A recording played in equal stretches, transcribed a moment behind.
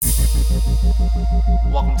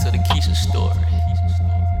Kiesha story.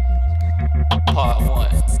 Part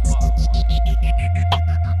 1.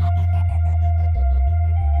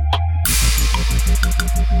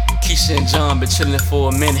 Kiesha and John been chillin' for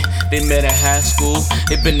a minute. They met at high school,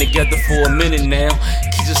 they been together for a minute now.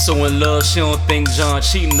 Kiesha so in love, she don't think John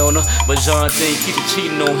cheating on her, but John think Kiesha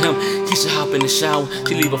cheating on him. Kiesha hop in the shower,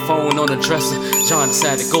 she leave her phone on the dresser. John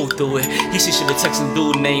decided to go through it. He said she been texting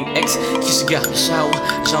dude named X. Kiesha got in the shower,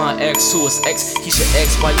 John asked who was X. Kiesha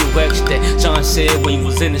asked why you asked that. John said when you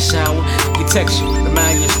was in the shower, he text you,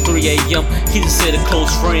 remind you it's 3 a.m. Kiesha said a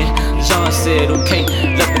close friend. John said okay,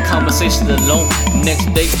 left the conversation alone. Next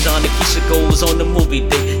day, John and Kiesha goes on the movie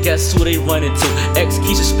date. Guess who they run into? X.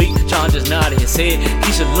 Kiesha speak, John just nodded his head.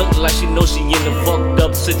 Kiesha look like she know she in a fucked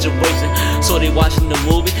up situation. So they watching the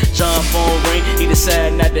movie, John phone ring, he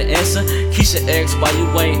decided not to answer. Kiesha asked why you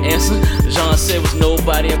ain't answer. John said was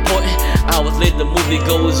nobody important. Hours later the movie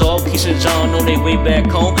goes off. Kiesha and John on their way back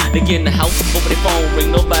home. They get in the house, both of their phone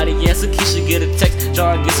ring, nobody answer. Kiesha get a text,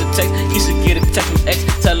 John gets a text. Kiesha get a text from X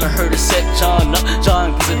telling her to set John up.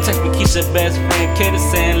 John gets a text from Kiesha's best friend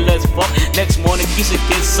Candace saying let's fuck. Next morning Kiesha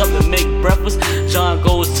gets up to make breakfast. John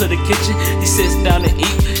goes to the kitchen, he sits down to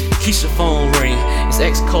eat. Kiesha phone ring, his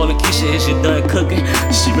ex calling Kiesha, is you done cooking?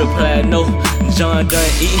 She replied no, John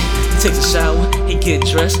done eating. He takes a shower, he get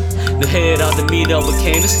dressed, they head out to meet up with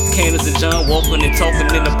Candace. Candace and John walking and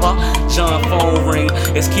talking in the park. John phone ring,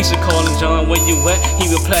 it's Kiesha calling John, where you at?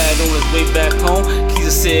 He replied on his way back home.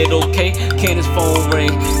 Kiesha said okay, Candace phone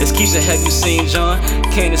ring, it's Kiesha, have you seen John?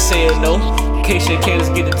 Candace said no. Kiesha and Candace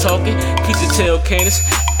get to talking. Kiesha tell Candace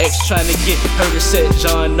X trying to get her to set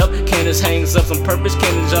John up. Candace hangs up on purpose.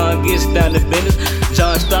 Candace John gets down to business.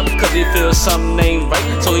 John stops cause he feels something ain't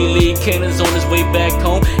right. So he leave Candace on his way back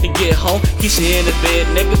home. He get home, Kiesha in the bed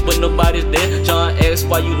naked, but nobody's there. John asks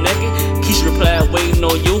why you naked. Kiesha replied waiting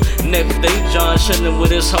on you. Next day John chilling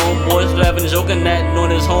with his homeboys, laughing, joking, acting on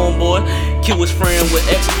his homeboy. Q was friend with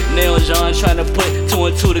X. Now John trying to put 2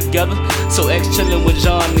 and 2 together. So X chilling with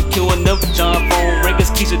John and Q and them. John phone ring,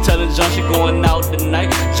 Kiesha telling John she going out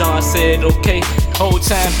tonight. John said okay. Whole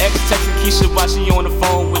time X texting Kiesha while she on the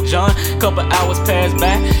phone with John. Couple hours pass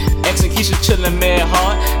by, X and Kiesha chillin' mad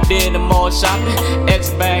hard. They in the mall shopping.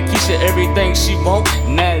 X buying Kiesha everything she want.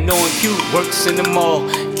 Not knowing Q works in the mall.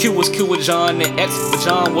 Q was Q with John and X, but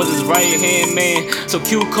John was his right hand man. So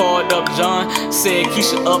Q called up John, said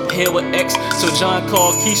Kiesha up here with X. So John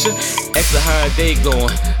called Kiesha. X, how they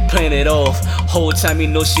going? Playing it off. Whole time he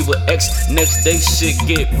know she with X. Next day shit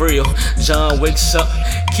get real. John wakes up,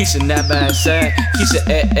 Kiesha not by his side. Kiesha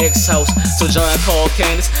at X house. So John called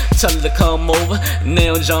Candace, tell her to come over.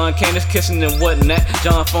 Now John, Candace kissing and whatnot.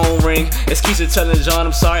 John phone ring, it's Kiesha telling John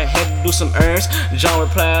I'm sorry, I had to do some errands. John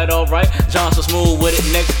replied alright. John so smooth with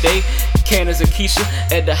it. Next day Candace and Kiesha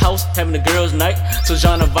at the house having a girls night. So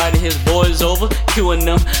John invited his boys over. Q and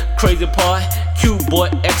them, crazy part, Q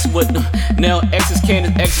bought X with them. Now X is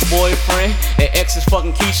Candace's ex-boyfriend and X is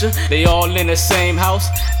fucking Kiesha. They all in the same house.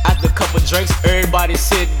 After a couple drinks, everybody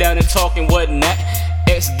sit down and talk and whatnot.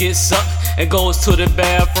 X gets up and goes to the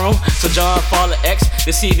bathroom. So John follow X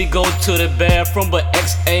to see if he go to the bathroom, but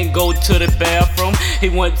X ain't go to the bathroom. He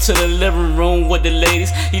went to the living room with the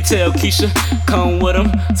ladies. He tell Kiesha come with him.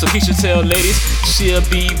 So Kiesha tell ladies she'll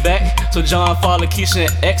be back. So John follow Kiesha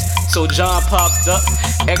and X. So John popped up.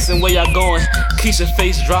 X and where y'all going? Kiesha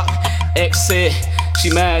face drop. X said she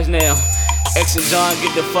mad now. X and John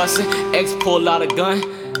get the fussing. X pull out a gun.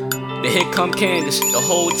 Then here come Candace. The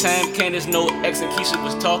whole time Candace know X and Kiesha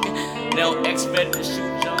was talking. Now X ready to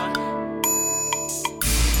shoot John.